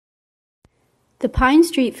The Pine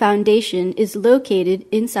Street Foundation is located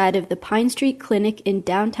inside of the Pine Street Clinic in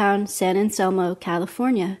downtown San Anselmo,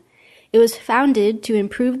 California. It was founded to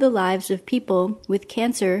improve the lives of people with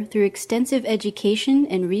cancer through extensive education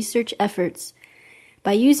and research efforts.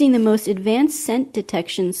 By using the most advanced scent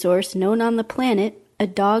detection source known on the planet, a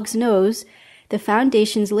dog's nose, the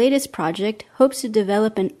Foundation's latest project hopes to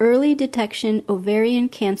develop an early detection ovarian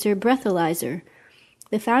cancer breathalyzer.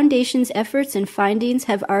 The Foundation's efforts and findings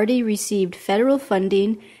have already received federal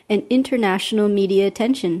funding and international media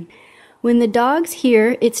attention. When the dogs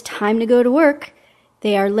hear it's time to go to work,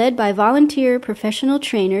 they are led by volunteer professional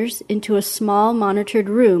trainers into a small monitored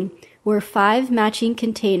room where 5 matching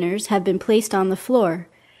containers have been placed on the floor.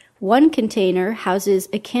 One container houses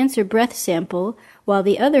a cancer breath sample, while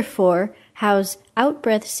the other 4 house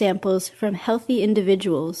out-breath samples from healthy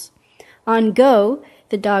individuals. On go,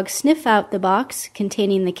 the dogs sniff out the box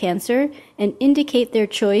containing the cancer and indicate their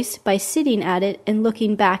choice by sitting at it and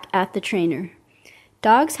looking back at the trainer.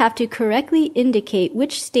 Dogs have to correctly indicate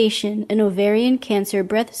which station an ovarian cancer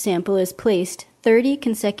breath sample is placed 30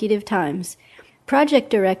 consecutive times. Project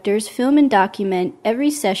directors film and document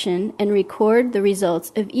every session and record the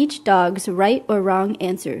results of each dog's right or wrong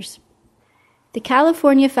answers. The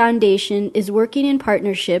California Foundation is working in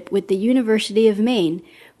partnership with the University of Maine,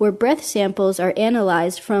 where breath samples are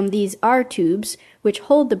analyzed from these R tubes, which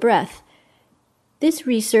hold the breath. This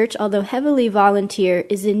research, although heavily volunteer,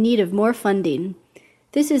 is in need of more funding.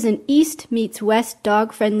 This is an East meets West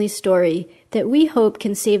dog-friendly story that we hope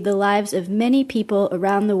can save the lives of many people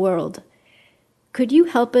around the world. Could you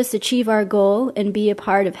help us achieve our goal and be a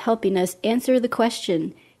part of helping us answer the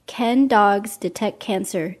question, can dogs detect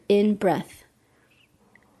cancer in breath?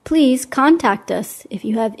 Please contact us if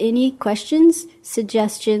you have any questions,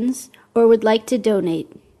 suggestions, or would like to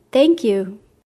donate. Thank you.